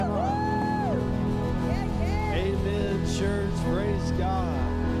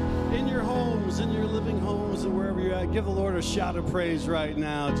homes, in your living homes, and wherever you're at, give the Lord a shout of praise right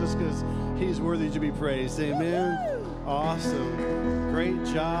now, just because he's worthy to be praised. Amen. Awesome. Great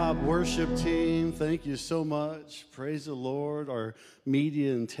job, worship team. Thank you so much. Praise the Lord. Our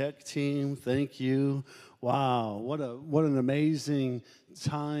media and tech team, thank you. Wow, what an amazing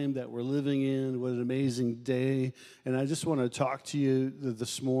time that we're living in. What an amazing day. And I just want to talk to you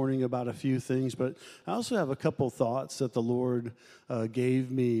this morning about a few things, but I also have a couple thoughts that the Lord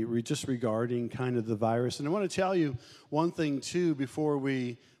gave me just regarding kind of the virus. And I want to tell you one thing too before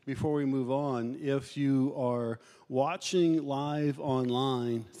we move on. If you are watching live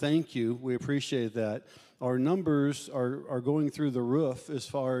online, thank you. We appreciate that. Our numbers are going through the roof as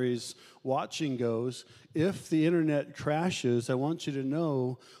far as watching goes. If the internet crashes, I want you to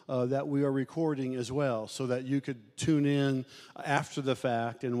know that we are recording as well, so that you could tune in after the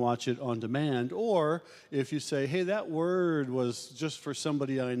fact and watch it on demand. Or if you say, hey, that word was just for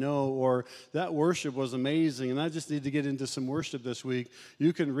somebody I know, or that worship was amazing and I just need to get into some worship this week,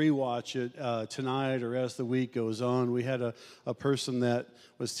 you can rewatch it tonight or as the week goes on. We had a person that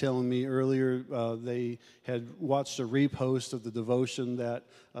was telling me earlier they had watched a repost of the devotion that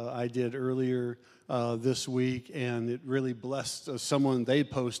I did earlier this week, and it really blessed someone. They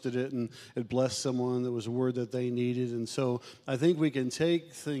posted it, and it blessed someone. That was a word that they needed. And so I think we can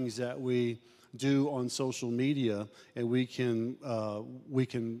take things that we do on social media, and we can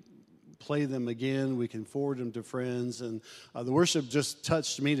play them again. We can forward them to friends. And the worship just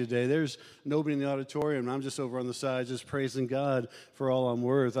touched me today. There's nobody in the auditorium. I'm just over on the side just praising God for all I'm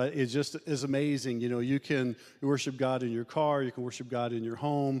worth. It just is amazing. You know, you can worship God in your car. You can worship God in your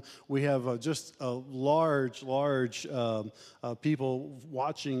home. We have just a large people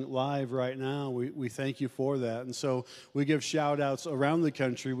watching live right now. We thank you for that. And so we give shout outs around the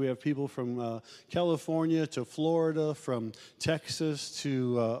country. We have people from California to Florida, from Texas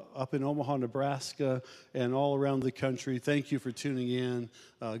to up in Omaha, Nebraska, and all around the country. Thank you for tuning in.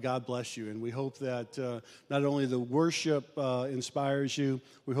 God bless you. And we hope that not only the worship inspires you,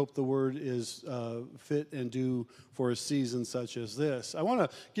 we hope the word is fit and due for a season such as this. I want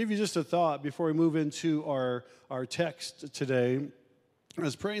to give you just a thought before we move into our text today. I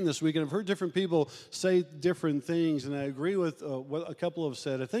was praying this week, and I've heard different people say different things, and I agree with what a couple have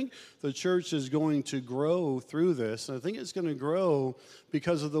said. I think the church is going to grow through this, and I think it's going to grow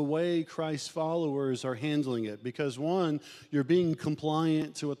because of the way Christ's followers are handling it. Because, one, you're being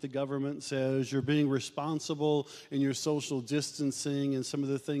compliant to what the government says. You're being responsible in your social distancing and some of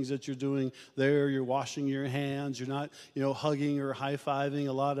the things that you're doing there. You're washing your hands. You're not, hugging or high-fiving.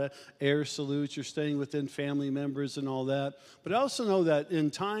 A lot of air salutes. You're staying within family members and all that. But I also know that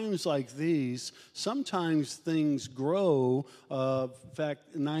in times like these, sometimes things grow. In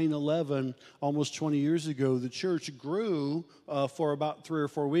fact, 9/11, almost 20 years ago, the church grew for about 3 or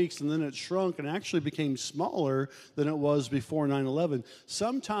 4 weeks, and then it shrunk and actually became smaller than it was before 9/11.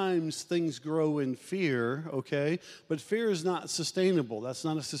 Sometimes things grow in fear, okay? But fear is not sustainable. That's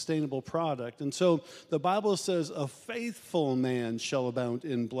not a sustainable product. And so the Bible says, a faithful man shall abound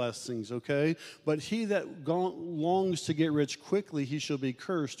in blessings, okay? But he that longs to get rich quickly, he shall be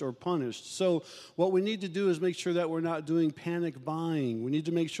cursed or punished. So what we need to do is make sure that we're not doing panic buying. We need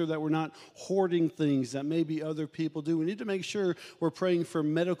to make sure that we're not hoarding things that maybe other people do. We need to make sure we're praying for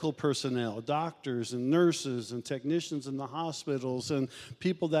medical personnel, doctors and nurses and technicians in the hospitals, and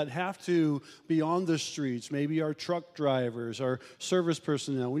people that have to be on the streets, maybe our truck drivers, our service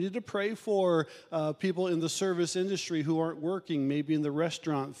personnel. We need to pray for people in the service industry who aren't working, maybe in the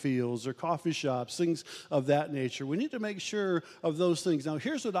restaurant fields or coffee shops, things of that nature. We need to make sure of those things. Now,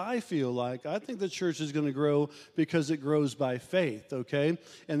 here's what I feel like. I think the church is going to grow because it grows by faith, okay?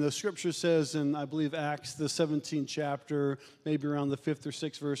 And the scripture says in, I believe, Acts, the 17th chapter, maybe around the 5th or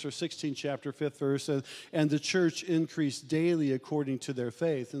 6th verse, or 16th chapter, 5th verse, and the church increased daily according to their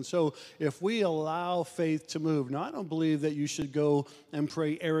faith. And so if we allow faith to move, now I don't believe that you should go and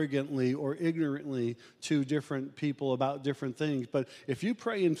pray arrogantly or ignorantly to different people about different things, but if you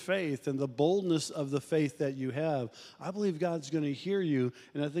pray in faith and the boldness of the faith that you have, I believe God's going to hear you,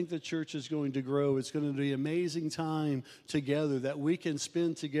 and I think the church is going to grow. It's going to be an amazing time together that we can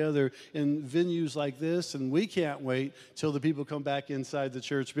spend together in venues like this, and we can't wait till the people come back inside the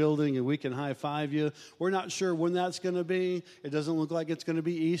church building and we can high-five you. We're not sure when that's going to be. It doesn't look like it's going to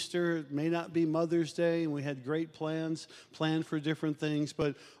be Easter. It may not be Mother's Day, and we had great plans planned for different things,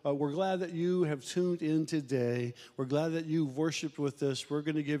 but we're glad that you have tuned in today. We're glad that you've worshiped with us. We're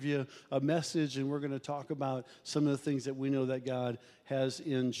going to give you a message, and we're going to talk about some of the things that we know that God has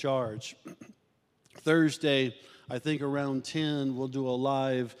in charge. Thursday, I think around 10, we'll do a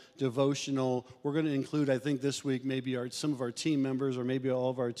live devotional. We're going to include, I think this week, maybe some of our team members or maybe all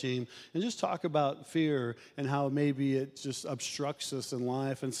of our team, and just talk about fear and how maybe it just obstructs us in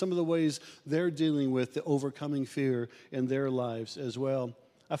life and some of the ways they're dealing with the overcoming fear in their lives as well.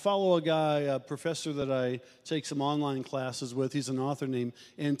 I follow a guy, a professor that I take some online classes with. He's an author named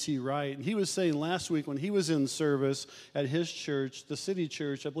N.T. Wright. And he was saying last week when he was in service at his church, the City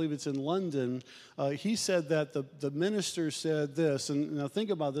Church, I believe it's in London, he said that the minister said this. And now think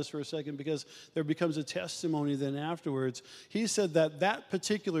about this for a second because there becomes a testimony then afterwards. He said that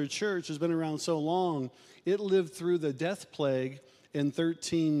particular church has been around so long, it lived through the death plague in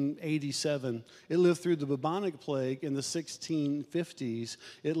 1387. It lived through the bubonic plague in the 1650s.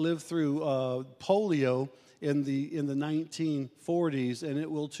 It lived through polio in the 1940s, and it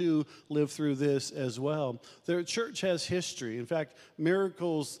will too live through this as well. Their church has history. In fact,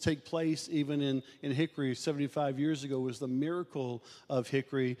 miracles take place even in Hickory. 75 years ago was the miracle of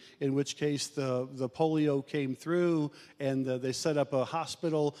Hickory, in which case the polio came through, and they set up a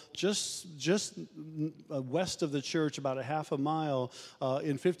hospital just west of the church, about a half a mile,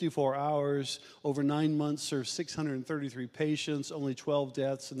 in 54 hours. Over 9 months, served 633 patients, only 12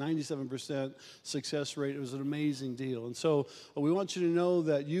 deaths, a 97% success rate. It was an amazing deal. And so we want you to know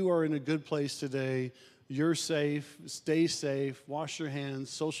that you are in a good place today. You're safe. Stay safe. Wash your hands.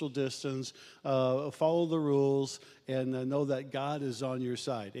 Social distance. Follow the rules. And know that God is on your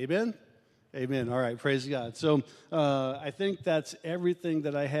side. Amen? Amen. All right. Praise God. So I think that's everything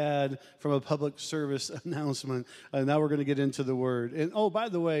that I had from a public service announcement. Now we're going to get into the Word. And oh, by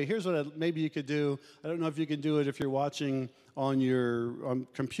the way, here's what maybe you could do. I don't know if you can do it if you're watching on your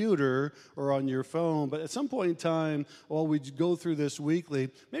computer or on your phone, but at some point in time, while we go through this weekly,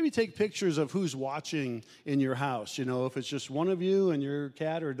 maybe take pictures of who's watching in your house. You know, if it's just one of you and your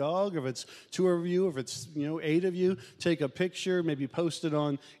cat or dog, if it's two of you, if it's 8 of you, take a picture, maybe post it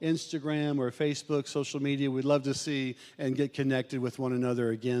on Instagram or Facebook, social media. We'd love to see and get connected with one another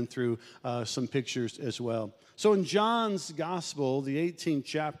again through some pictures as well. So in John's Gospel, the 18th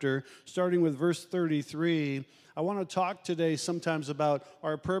chapter, starting with verse 33, I want to talk today sometimes about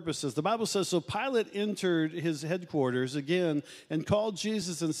our purposes. The Bible says, so Pilate entered his headquarters again and called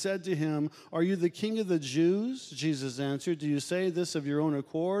Jesus and said to him, "Are you the king of the Jews?" Jesus answered, "Do you say this of your own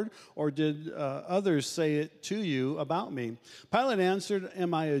accord, or did others say it to you about me?" Pilate answered,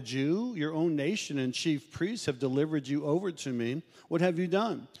 "Am I a Jew? Your own nation and chief priests have delivered you over to me. What have you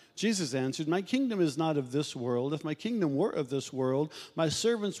done?" Jesus answered, "My kingdom is not of this world. If my kingdom were of this world, my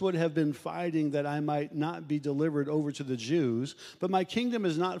servants would have been fighting that I might not be delivered over to the Jews. But my kingdom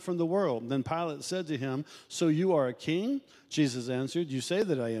is not from the world." Then Pilate said to him, "So you are a king?" Jesus answered, "You say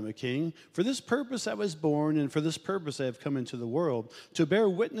that I am a king. For this purpose I was born, and for this purpose I have come into the world, to bear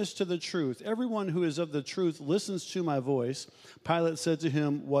witness to the truth. Everyone who is of the truth listens to my voice." Pilate said to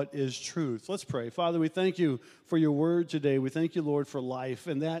him, "What is truth?" Let's pray. Father, we thank you for your word today. We thank you, Lord, for life,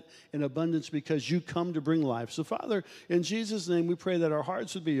 and that in abundance because you come to bring life. So, Father, in Jesus' name, we pray that our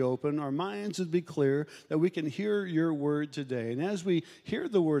hearts would be open, our minds would be clear, that we can hear your word today. And as we hear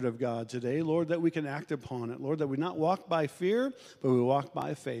the word of God today, Lord, that we can act upon it. Lord, that we not walk by fear, but we walk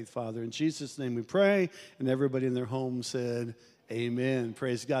by faith, Father. In Jesus' name we pray, and everybody in their home said, amen.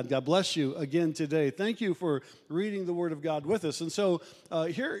 Praise God. God bless you again today. Thank you for reading the Word of God with us. And so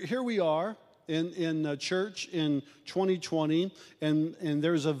here we are in church in 2020, and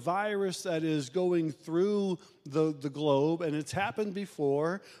there's a virus that is going through the globe, and it's happened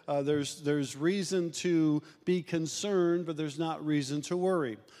before. There's reason to be concerned, but there's not reason to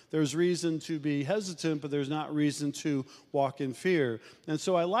worry. There's reason to be hesitant, but there's not reason to walk in fear. And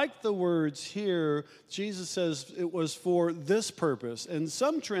so I like the words here. Jesus says it was for this purpose. In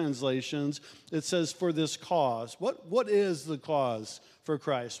some translations, it says for this cause. What is the cause for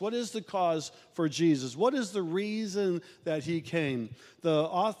Christ? What is the cause for Jesus? What is the reason that he came? The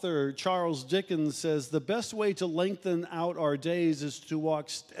author, Charles Dickens, says the best way to lengthen out our days is to walk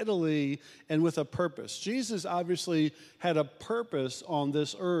steadily and with a purpose. Jesus obviously had a purpose on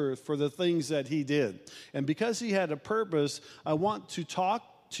this earth for the things that he did. And because he had a purpose, I want to talk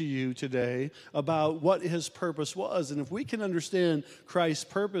to you today about what his purpose was. And if we can understand Christ's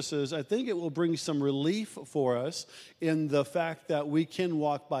purposes, I think it will bring some relief for us in the fact that we can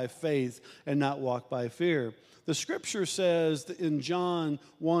walk by faith and not walk by fear. The scripture says in John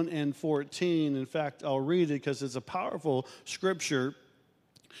 1 and 14, in fact, I'll read it because it's a powerful scripture.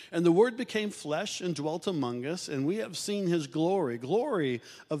 And the Word became flesh and dwelt among us, and we have seen his glory, glory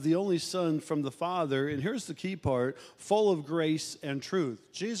of the only Son from the Father. And here's the key part, full of grace and truth.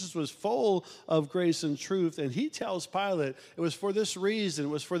 Jesus was full of grace and truth, and he tells Pilate, it was for this reason, it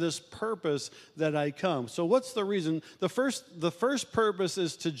was for this purpose that I come. So what's the reason? The first purpose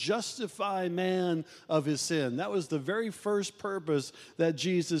is to justify man of his sin. That was the very first purpose that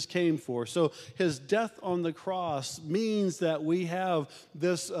Jesus came for. So his death on the cross means that we have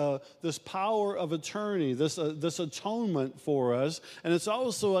this power of attorney, this atonement for us, and it's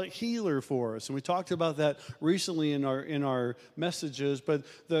also a healer for us. And we talked about that recently in our messages. But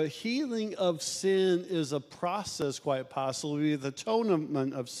the healing of sin is a process, quite possibly. The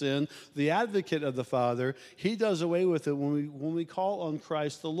atonement of sin, the advocate of the Father, he does away with it when we call on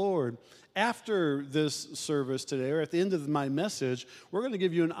Christ the Lord. After this service today, or at the end of my message, we're going to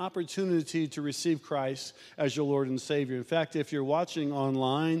give you an opportunity to receive Christ as your Lord and Savior. In fact, if you're watching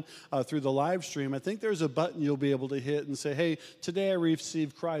online through the live stream, I think there's a button you'll be able to hit and say, hey, today I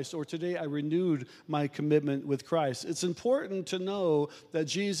received Christ, or today I renewed my commitment with Christ. It's important to know that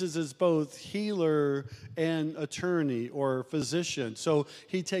Jesus is both healer and attorney or physician. So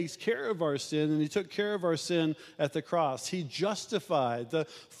he takes care of our sin, and he took care of our sin at the cross. He justified. The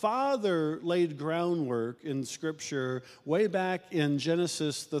Father laid groundwork in Scripture way back in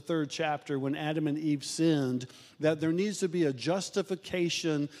Genesis, the 3rd chapter, when Adam and Eve sinned, that there needs to be a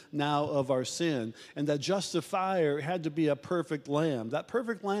justification now of our sin. And that justifier had to be a perfect lamb. That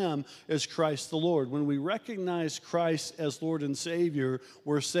perfect lamb is Christ the Lord. When we recognize Christ as Lord and Savior,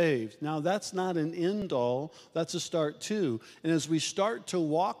 we're saved. Now, that's not an end all. That's a start too. And as we start to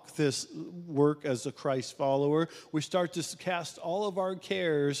walk this work as a Christ follower, we start to cast all of our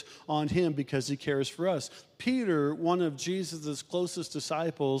cares on him because he cares for us. Peter, one of Jesus' closest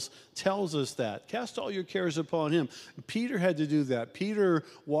disciples, tells us that. Cast all your cares upon him. Peter had to do that. Peter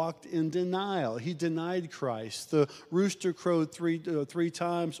walked in denial. He denied Christ. The rooster crowed three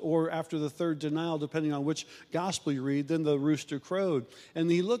times, or after the third denial, depending on which gospel you read, then the rooster crowed.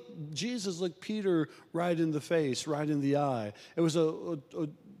 And Jesus looked Peter right in the face, right in the eye. It was a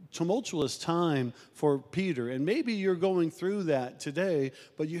tumultuous time for Peter. And maybe you're going through that today,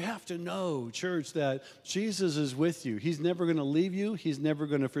 but you have to know, church, that Jesus is with you. He's never going to leave you. He's never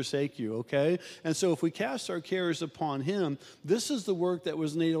going to forsake you, okay? And so if we cast our cares upon him, this is the work that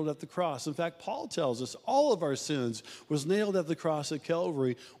was nailed at the cross. In fact, Paul tells us all of our sins was nailed at the cross at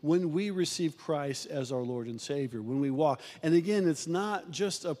Calvary when we receive Christ as our Lord and Savior, when we walk. And again, it's not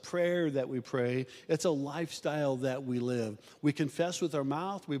just a prayer that we pray. It's a lifestyle that we live. We confess with our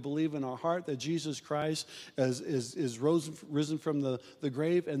mouth. We believe in our heart that Jesus Christ is risen from the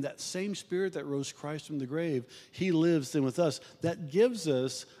grave, and that same Spirit that rose Christ from the grave, he lives in with us. That gives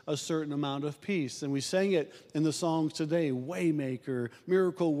us a certain amount of peace. And we sang it in the songs today, Waymaker,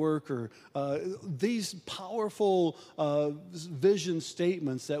 Miracle Worker, these powerful vision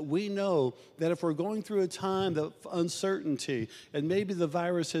statements that we know that if we're going through a time of uncertainty, and maybe the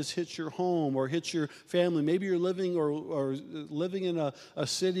virus has hit your home or hit your family, maybe you're living or living in a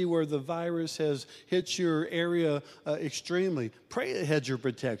city where the virus has hit your area extremely, pray a hedge of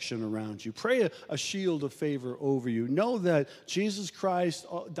protection around you. Pray a shield of favor over you. Know that Jesus Christ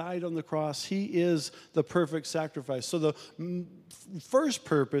died on the cross. He is the perfect sacrifice. So the first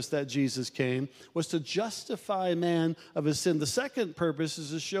purpose that Jesus came was to justify man of his sin. The second purpose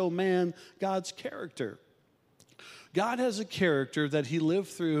is to show man God's character. God has a character that he lived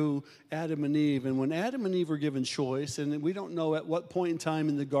through Adam and Eve. And when Adam and Eve were given choice, and we don't know at what point in time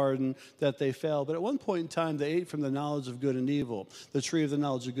in the garden that they fell, but at one point in time they ate from the knowledge of good and evil, the tree of the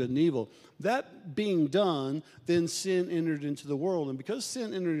knowledge of good and evil. That being done, then sin entered into the world. And because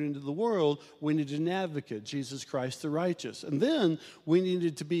sin entered into the world, we needed an advocate, Jesus Christ the righteous. And then we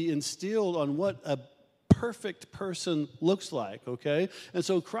needed to be instilled on what a perfect person looks like, okay? And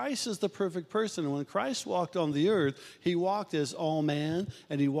so Christ is the perfect person. And when Christ walked on the earth, he walked as all man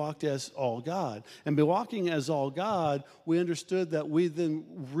and he walked as all God. And by walking as all God, we understood that we then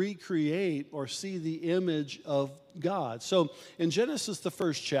recreate or see the image of God. So in Genesis, the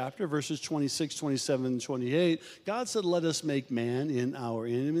 1st chapter, verses 26, 27, and 28, God said, let us make man in our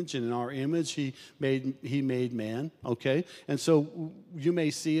image, and in our image he made man, okay? And so you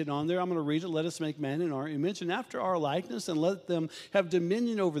may see it on there. I'm going to read it. Let us make man in our image, and after our likeness, and let them have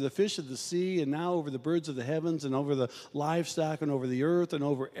dominion over the fish of the sea, and now over the birds of the heavens, and over the livestock, and over the earth, and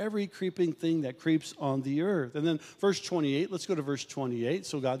over every creeping thing that creeps on the earth. And then verse 28, let's go to verse 28.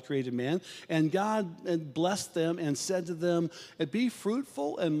 So God created man, and God blessed them and said to them, be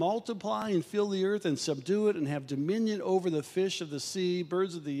fruitful and multiply and fill the earth and subdue it and have dominion over the fish of the sea,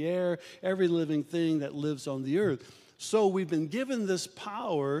 birds of the air, every living thing that lives on the earth. So we've been given this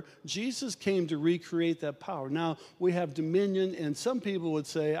power. Jesus came to recreate that power. Now, we have dominion, and some people would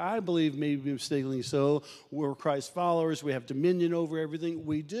say, I believe maybe mistakenly so, we're Christ followers, we have dominion over everything.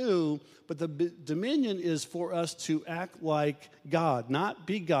 We do, but the dominion is for us to act like God, not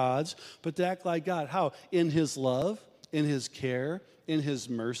be gods, but to act like God. How? In his love, in his care, in his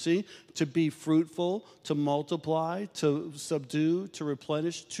mercy, to be fruitful, to multiply, to subdue, to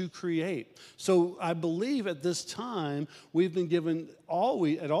replenish, to create. So I believe at this time we've been given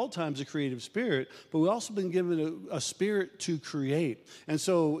at all times a creative spirit, but we've also been given a spirit to create. And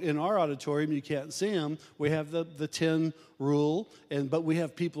so in our auditorium, you can't see them, we have the 10 rule, but we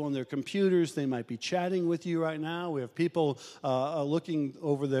have people on their computers. They might be chatting with you right now. We have people looking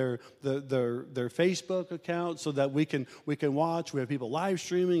over their Facebook account so that we can watch. We have people live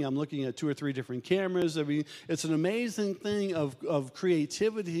streaming. I'm looking at 2 or 3 different cameras. I mean, it's an amazing thing of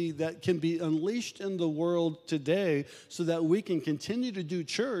creativity that can be unleashed in the world today so that we can continue to do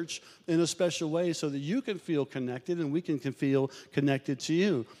church in a special way so that you can feel connected and we can feel connected to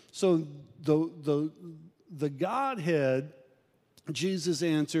you. So the Godhead, Jesus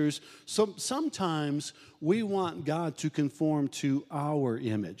answers, sometimes we want God to conform to our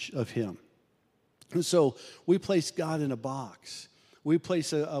image of him. And so we place God in a box. We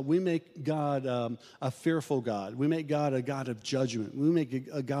make God a fearful God. We make God a God of judgment. We make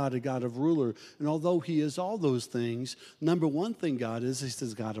a God of ruler. And although he is all those things, number one thing God is,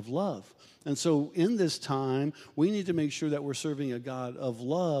 he's God of love. And so in this time, we need to make sure that we're serving a God of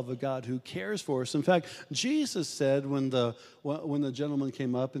love, a God who cares for us. In fact, Jesus said when the gentleman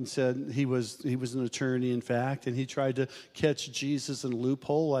came up and said he was an attorney, in fact, and he tried to catch Jesus in a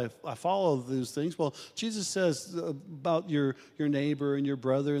loophole. I follow those things. Well, Jesus says about your neighbor and your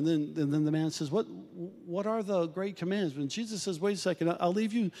brother, and then the man says, what are the great commands? And Jesus says, wait a second, I'll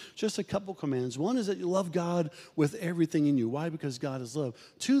leave you just a couple commands. One is that you love God with everything in you. Why? Because God is love.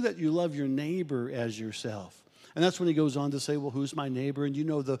 2, that you love your neighbor as yourself. And that's when he goes on to say, well, who's my neighbor? And you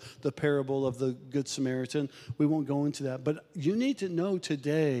know the parable of the Good Samaritan. We won't go into that. But you need to know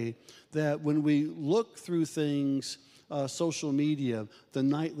today that when we look through things, social media, the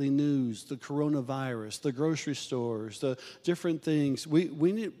nightly news, the coronavirus, the grocery stores, the different things. We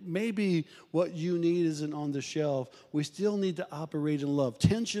need, maybe what you need isn't on the shelf. We still need to operate in love.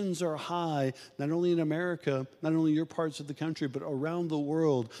 Tensions are high, not only in America, not only in your parts of the country, but around the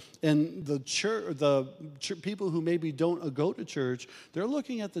world. And the people who maybe don't go to church, they're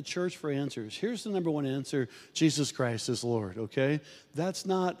looking at the church for answers. Here's the number one answer: Jesus Christ is Lord, okay? That's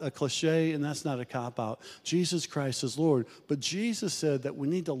not a cliche and that's not a cop-out. Jesus Christ is Lord. But Jesus said that we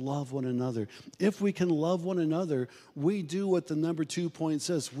need to love one another. If we can love one another, we do what the number 2 point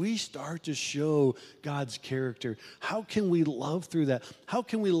says. We start to show God's character. How can we love through that? How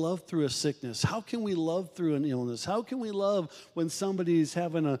can we love through a sickness? How can we love through an illness? How can we love when somebody's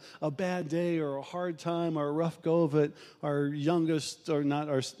having a bad day or a hard time or a rough go of it? Our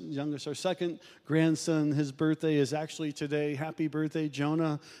second grandson, his birthday is actually today. Happy birthday,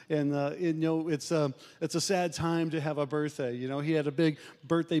 Jonah. And it's a sad time to have a birthday. You know, he had a big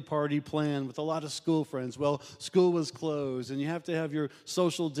birthday party planned with a lot of school friends. Well, school was closed, and you have to have your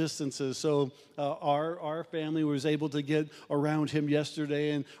social distances. So our family was able to get around him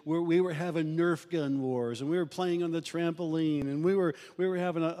yesterday, and we were having Nerf gun wars, and we were playing on the trampoline, and we were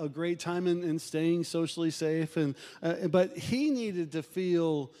having a great time and staying socially safe. But he needed to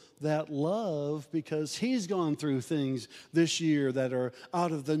feel that love because he's gone through things this year that are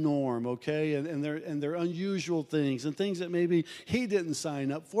out of the norm, okay? And they're unusual things and things that maybe he didn't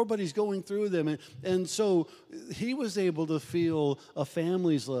sign up for, but he's going through them. And so he was able to feel a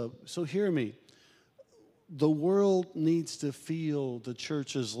family's love. So hear me. The world needs to feel the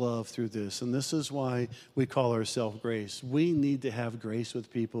church's love through this, and this is why we call ourselves Grace. We need to have grace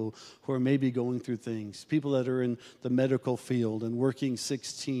with people who are maybe going through things, people that are in the medical field and working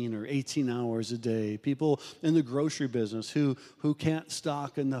 16 or 18 hours a day, people in the grocery business who can't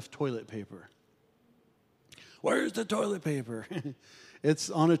stock enough toilet paper. Where's the toilet paper?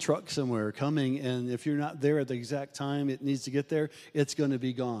 It's on a truck somewhere coming, and if you're not there at the exact time it needs to get there, it's going to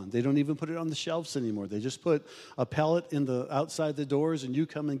be gone. They don't even put it on the shelves anymore. They just put a pallet outside the doors, and you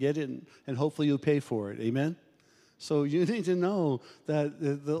come and get it, and hopefully you'll pay for it. Amen? So you need to know that,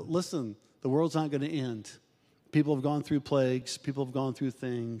 listen, the world's not going to end. People have gone through plagues. People have gone through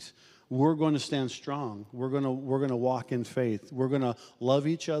things. we're going to stand strong. We're going to walk in faith. We're going to love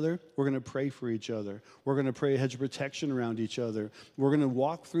each other. We're going to pray for each other. We're going to pray a hedge of protection around each other. We're going to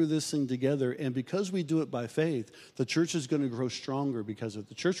walk through this thing together. And because we do it by faith, the church is going to grow stronger because of it.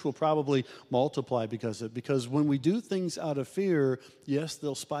 The church will probably multiply because of it. Because when we do things out of fear, yes,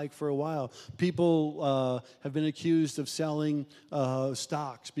 they'll spike for a while. People have been accused of selling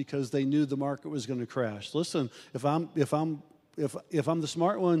stocks because they knew the market was going to crash. Listen, if I'm the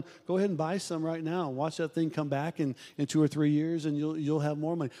smart one, go ahead and buy some right now. Watch that thing come back in 2 or 3 years, and you'll have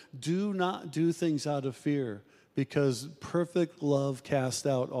more money. Do not do things out of fear, because perfect love casts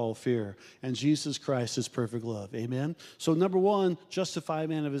out all fear. And Jesus Christ is perfect love. Amen? So 1, justify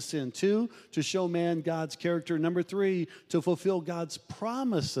man of his sin. 2, to show man God's character. 3, to fulfill God's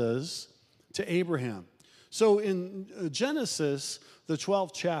promises to Abraham. So in Genesis, the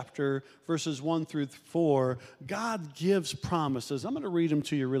 12th chapter, verses 1 through 4, God gives promises. I'm going to read them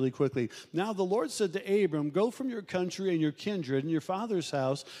to you really quickly. Now the Lord said to Abram, go from your country and your kindred and your father's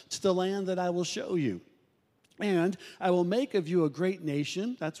house to the land that I will show you. And I will make of you a great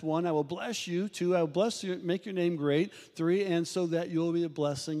nation. That's 1. I will bless you. 2, I will bless you, make your name great. 3, and so that you will be a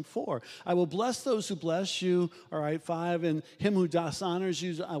blessing. 4, I will bless those who bless you. All right, 5, and him who dishonors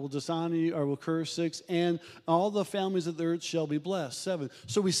you, I will dishonor you, or will curse. 6, and all the families of the earth shall be blessed. 7.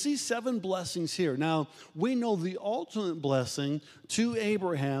 So we see 7 blessings here. Now, we know the ultimate blessing to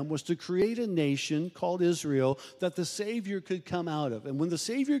Abraham was to create a nation called Israel that the Savior could come out of. And when the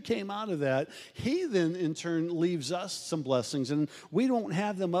Savior came out of that, he then in turn leaves us some blessings. And we don't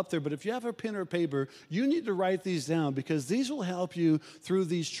have them up there, but if you have a pen or paper, you need to write these down, because these will help you through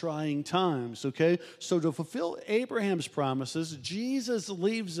these trying times, okay? So to fulfill Abraham's promises, Jesus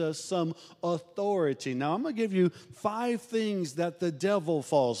leaves us some authority. Now, I'm going to give you 5 things that the devil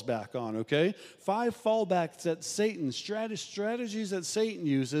falls back on, okay? 5 fallbacks that Satan, strategies that Satan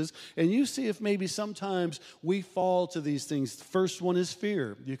uses, and you see if maybe sometimes we fall to these things. The first one is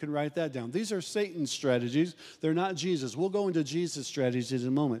fear. You can write that down. These are Satan's strategies. They're not Jesus. We'll go into Jesus' strategies in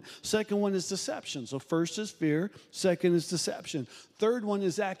a moment. Second one is deception. So first is fear. Second is deception. Third one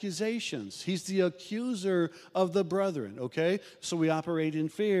is accusations. He's the accuser of the brethren, okay? So we operate in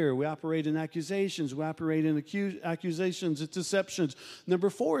fear. We operate in accusations. We operate in accusations and deceptions.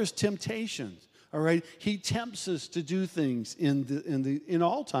 4 is temptations. All right, he tempts us to do things in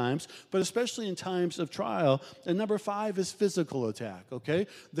all times, but especially in times of trial. And 5 is physical attack. Okay,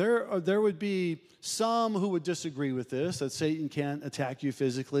 there would be some who would disagree with this, that Satan can't attack you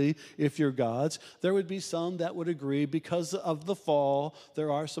physically if you're God's. There would be some that would agree because of the fall,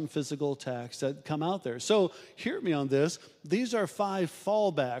 there are some physical attacks that come out there. So hear me on this. These are 5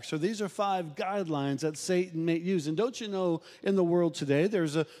 fallbacks, or these are 5 guidelines that Satan may use. And don't you know, in the world today,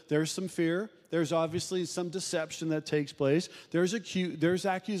 there's some fear. There's obviously some deception that takes place. There's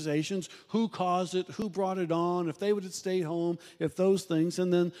accusations. Who caused it? Who brought it on? If they would have stayed home, if those things.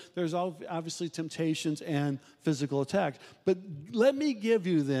 And then there's obviously temptations and physical attacks. But let me give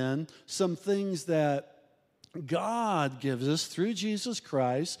you then some things that God gives us through Jesus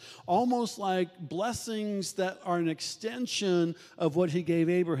Christ, almost like blessings that are an extension of what he gave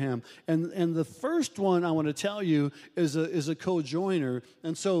Abraham. And the first one I want to tell you is a co-joiner.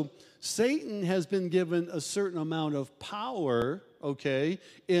 And so Satan has been given a certain amount of power, okay,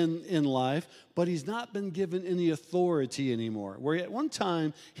 in life, but he's not been given any authority anymore. Where at one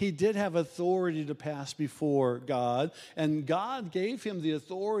time, he did have authority to pass before God, and God gave him the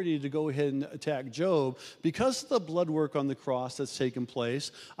authority to go ahead and attack Job. Because of the blood work on the cross that's taken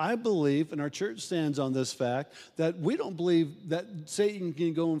place, I believe, and our church stands on this fact, that we don't believe that Satan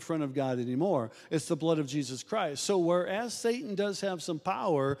can go in front of God anymore. It's the blood of Jesus Christ. So whereas Satan does have some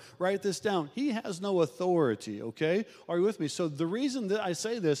power, write this down, he has no authority, okay? Are you with me? So the reason that I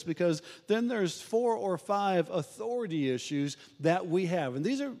say this, because then there's 4 or 5 authority issues that we have. And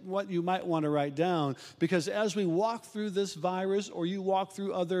these are what you might want to write down, because as we walk through this virus, or you walk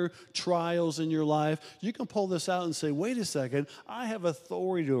through other trials in your life, you can pull this out and say, wait a second, I have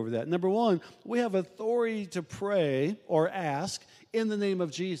authority over that. 1, we have authority to pray or ask in the name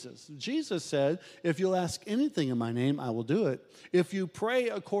of Jesus. Jesus said, if you'll ask anything in my name, I will do it. If you pray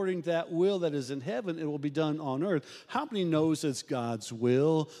according to that will that is in heaven, it will be done on earth. How many knows it's God's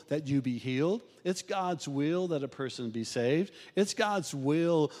will that you be healed? It's God's will that a person be saved. It's God's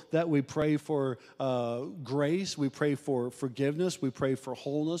will that we pray for grace. We pray for forgiveness. We pray for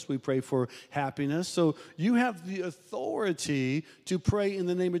wholeness. We pray for happiness. So you have the authority to pray in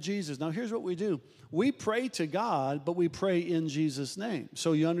the name of Jesus. Now, here's what we do. We pray to God, but we pray in Jesus' Jesus' name.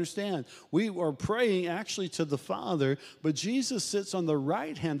 So you understand, we are praying actually to the Father, but Jesus sits on the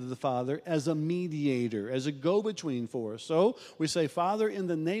right hand of the Father as a mediator, as a go-between for us. So we say, Father, in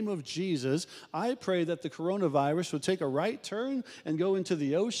the name of Jesus, I pray that the coronavirus would take a right turn and go into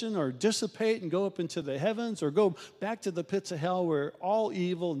the ocean or dissipate and go up into the heavens or go back to the pits of hell where all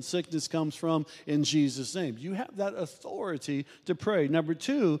evil and sickness comes from in Jesus' name. You have that authority to pray. Number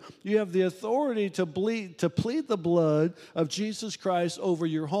two, you have the authority to plead the blood of Jesus Christ over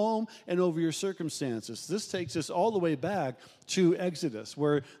your home and over your circumstances. This takes us all the way back to Exodus,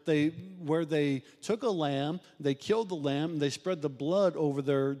 where they took a lamb, they killed the lamb, and they spread the blood over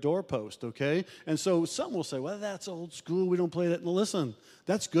their doorpost, okay? And so some will say, well, that's old school, we don't play that. No, listen,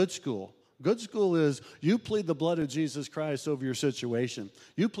 that's good school. Good school is you plead the blood of Jesus Christ over your situation.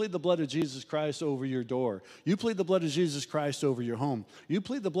 You plead the blood of Jesus Christ over your door. You plead the blood of Jesus Christ over your home. You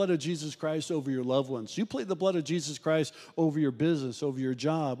plead the blood of Jesus Christ over your loved ones. You plead the blood of Jesus Christ over your business, over your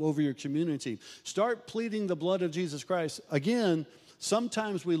job, over your community. Start pleading the blood of Jesus Christ. Again,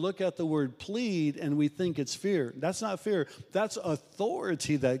 sometimes we look at the word plead and we think it's fear. That's not fear. That's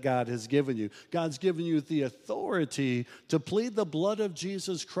authority that God has given you. God's given you the authority to plead the blood of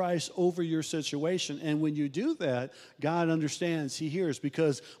Jesus Christ over your situation. And when you do that, God understands, He hears,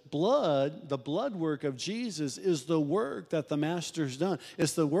 because blood, the blood work of Jesus is the work that the Master's done.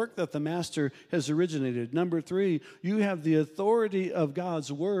 It's the work that the Master has originated. Number three, you have the authority of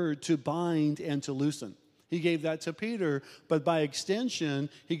God's word to bind and to loosen. He gave that to Peter, but by extension,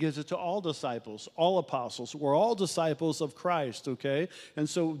 He gives it to all disciples, all apostles. We're all disciples of Christ, okay? And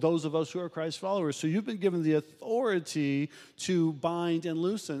so those of us who are Christ followers. So you've been given the authority to bind and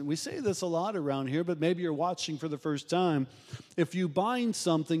loosen. We say this a lot around here, but maybe you're watching for the first time. If you bind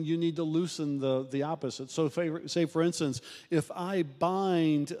something, you need to loosen the opposite. So say, for instance, if I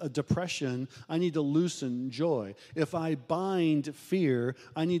bind a depression, I need to loosen joy. If I bind fear,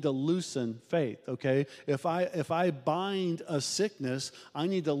 I need to loosen faith, okay? If I bind a sickness, I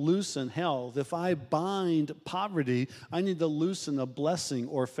need to loosen health. If I bind poverty, I need to loosen a blessing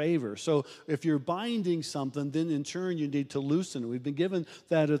or favor. So if you're binding something, then in turn you need to loosen it. We've been given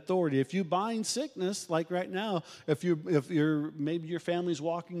that authority. If you bind sickness, like right now, if maybe your family's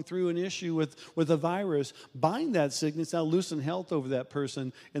walking through an issue with a virus, bind that sickness. Now loosen health over that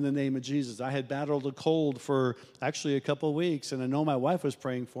person in the name of Jesus. I had battled a cold for actually a couple of weeks, and I know my wife was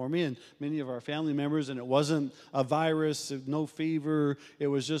praying for me and many of our family members, and it wasn't a virus, no fever. It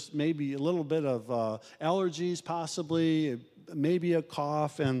was just maybe a little bit of allergies possibly, maybe a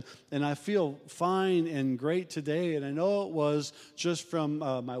cough, and I feel fine and great today. And I know it was just from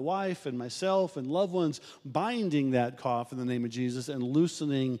my wife and myself and loved ones binding that cough in the name of Jesus and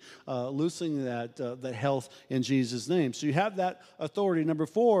loosening that health in Jesus' name. So you have that authority. Number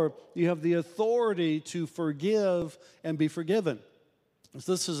four, you have the authority to forgive and be forgiven.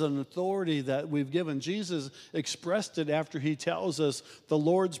 This is an authority that we've given. Jesus expressed it after He tells us the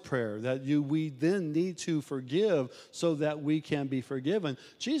Lord's Prayer, that we then need to forgive so that we can be forgiven.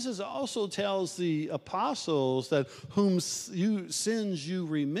 Jesus also tells the apostles that whom sins you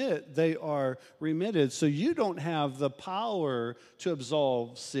remit, they are remitted. So you don't have the power to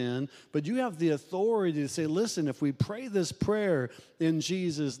absolve sin, but you have the authority to say, listen, if we pray this prayer in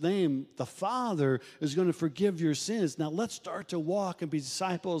Jesus' name, the Father is going to forgive your sins. Now let's start to walk and be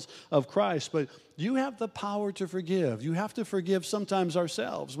disciples of Christ. But you have the power to forgive. You have to forgive sometimes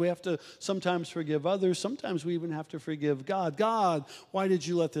ourselves. We have to sometimes forgive others. Sometimes we even have to forgive God. God, why did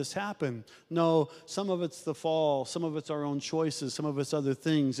you let this happen? No, some of it's the fall. Some of it's our own choices. Some of it's other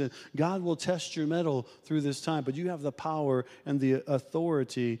things. And God will test your mettle through this time. But you have the power and the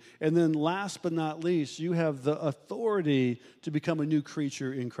authority. And then last but not least, you have the authority to become a new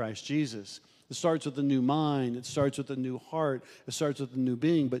creature in Christ Jesus. It starts with a new mind. It starts with a new heart. It starts with a new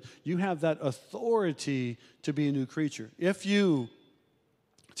being. But you have that authority to be a new creature. If you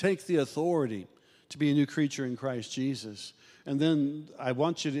take the authority to be a new creature in Christ Jesus, and then I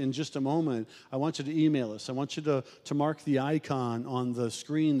want you to, in just a moment, I want you to email us. I want you to mark the icon on the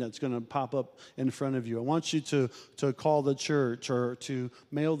screen that's going to pop up in front of you. I want you to call the church or to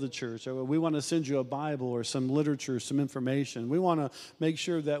mail the church. We want to send you a Bible or some literature, some information. We want to make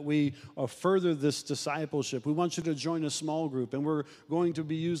sure that we further this discipleship. We want you to join a small group, and we're going to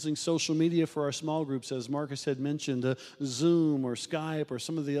be using social media for our small groups, as Marcus had mentioned, Zoom or Skype or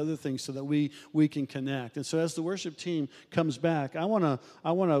some of the other things so that we can connect. And so as the worship team comes back, I want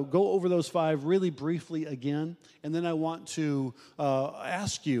to go over those 5 really briefly again, and then I want to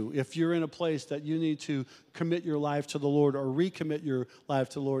ask you if you're in a place that you need to commit your life to the Lord or recommit your life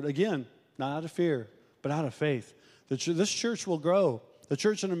to the Lord. Again, not out of fear, but out of faith. This church will grow. The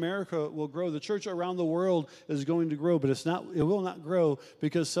church in America will grow. The church around the world is going to grow, but it will not grow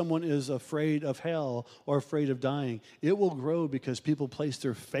because someone is afraid of hell or afraid of dying. It will grow because people place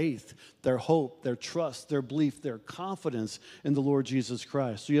their faith, their hope, their trust, their belief, their confidence in the Lord Jesus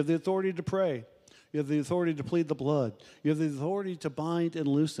Christ. So you have the authority to pray. You have the authority to plead the blood. You have the authority to bind and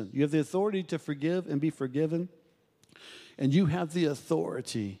loosen. You have the authority to forgive and be forgiven. And you have the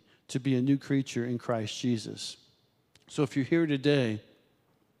authority to be a new creature in Christ Jesus. So if you're here today,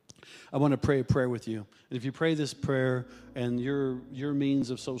 I want to pray a prayer with you. And if you pray this prayer and your means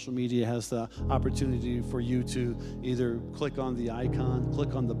of social media has the opportunity for you to either click on the icon,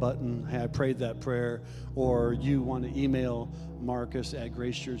 click on the button, hey, I prayed that prayer, or you want to email Marcus at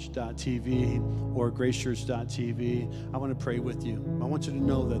gracechurch.tv or gracechurch.tv, I want to pray with you. I want you to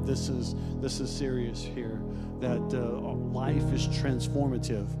know that this is serious here, that life is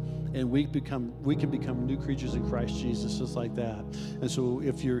transformative. And we can become new creatures in Christ Jesus, just like that. And so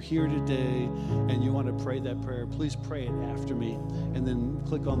if you're here today and you want to pray that prayer, please pray it after me. And then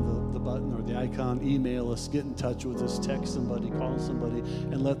click on the button or the icon, email us, get in touch with us, text somebody, call somebody,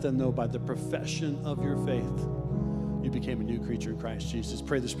 and let them know by the profession of your faith, you became a new creature in Christ Jesus.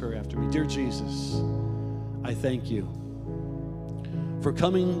 Pray this prayer after me. Dear Jesus, I thank you for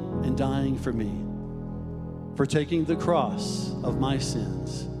coming and dying for me, for taking the cross of my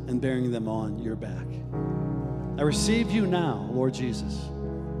sins and bearing them on your back. I receive you now, Lord Jesus,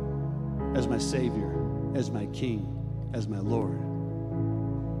 as my Savior, as my King, as my Lord.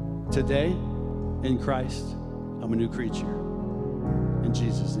 Today, in Christ, I'm a new creature. In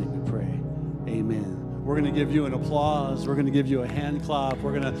Jesus' name we pray. Amen. We're going to give you an applause. We're going to give you a hand clap.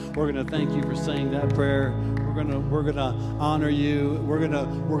 We're going to thank you for saying that prayer. We're going to honor you. We're going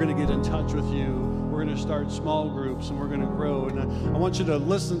to get in touch with you. We're going to start small groups, and we're going to grow. And I want you to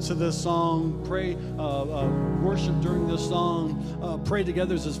listen to this song, pray, worship during this song, pray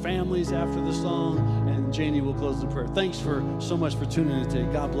together as families after the song, and Janie will close the prayer. Thanks so much for tuning in today.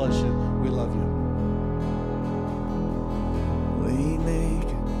 God bless you. We love you.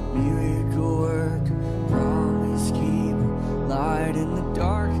 Waymaker, miracle worker, promise keeper, light in the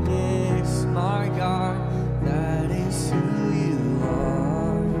darkness, my God, that is who you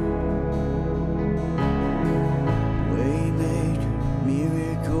are. Waymaker,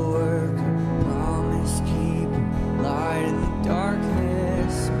 miracle worker, promise keeper, light in the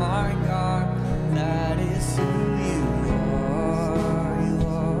darkness, my God, that is who you are. You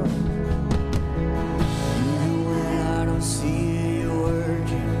are. Even when I don't see it, you're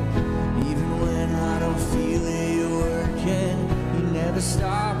working. Even when I don't feel it, you're working. You never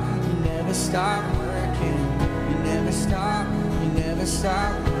stop working. You never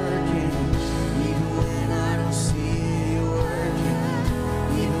stop working. Even when I don't see it, you're working.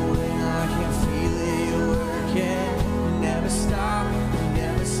 Even when I can't feel it, you're working. You never stop working. You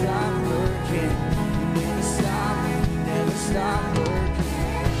never stop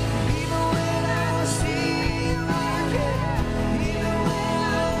working. Even when I don't see it, you're working. Even when I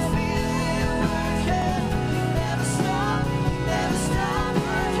don't feel it, you're working. You never stop working.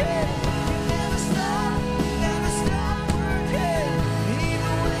 You never stop working.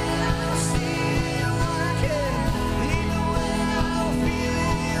 Even when I don't see it, you're working. Even when I don't feel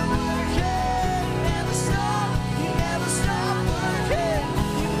it, you're working. You never stop working.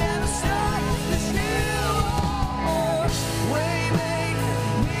 You never stop. It's still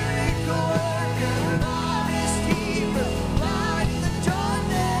Waymaker, miracle worker, promise keeper, light in the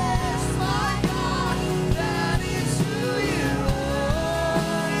darkness, my God, that is who you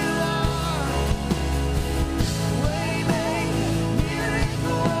are. You are. Waymaker,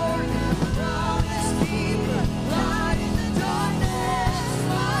 miracle worker, promise keeper, light in the darkness,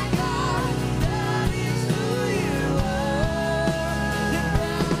 my God, that is who you are.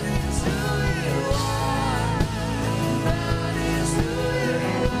 That is who you are. That is who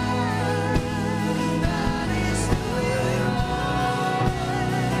you are. That is who you are. That is who you are.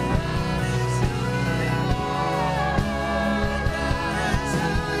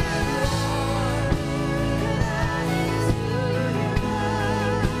 That is who you are. That is who you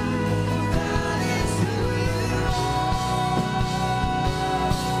are. That is who you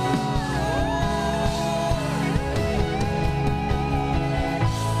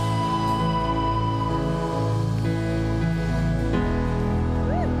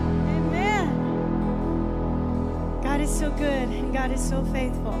Amen. God is so good and God is so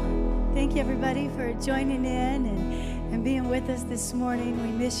faithful. Thank you, everybody, for joining in and being with us this morning. We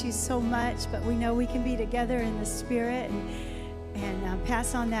miss you so much, but we know we can be together in the Spirit and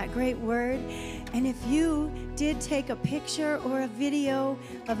pass on that great word. And if you did take a picture or a video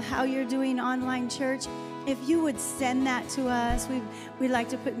of how you're doing online church, if you would send that to us, we'd like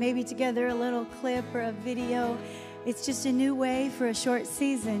to put maybe together a little clip or a video. It's just a new way for a short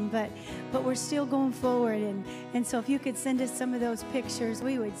season, but we're still going forward. And so if you could send us some of those pictures,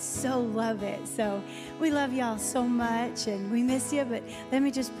 we would so love it. So we love y'all so much, and we miss you, but let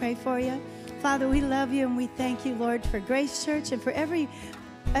me just pray for you. Father, we love you, and we thank you, Lord, for Grace Church and for every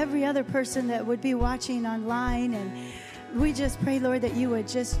other person that would be watching online. And we just pray, Lord, that you would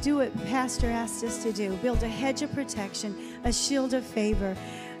just do what Pastor asked us to do. Build a hedge of protection, a shield of favor.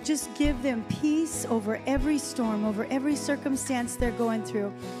 Just give them peace over every storm, over every circumstance they're going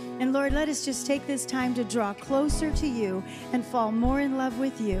through. And Lord, let us just take this time to draw closer to you and fall more in love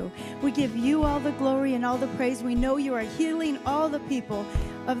with you. We give you all the glory and all the praise. We know you are healing all the people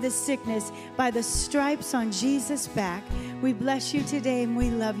of this sickness by the stripes on Jesus' back. We bless you today, and we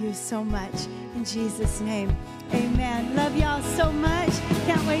love you so much. In Jesus' name, amen. Love y'all so much.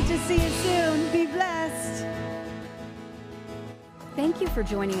 Can't wait to see you soon. Be blessed. Thank you for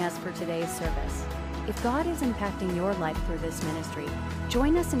joining us for today's service. If God is impacting your life through this ministry,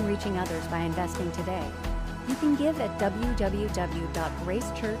 join us in reaching others by investing today. You can give at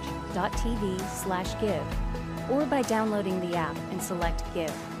www.gracechurch.tv/give or by downloading the app and select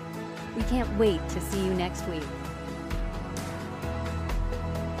Give. We can't wait to see you next week.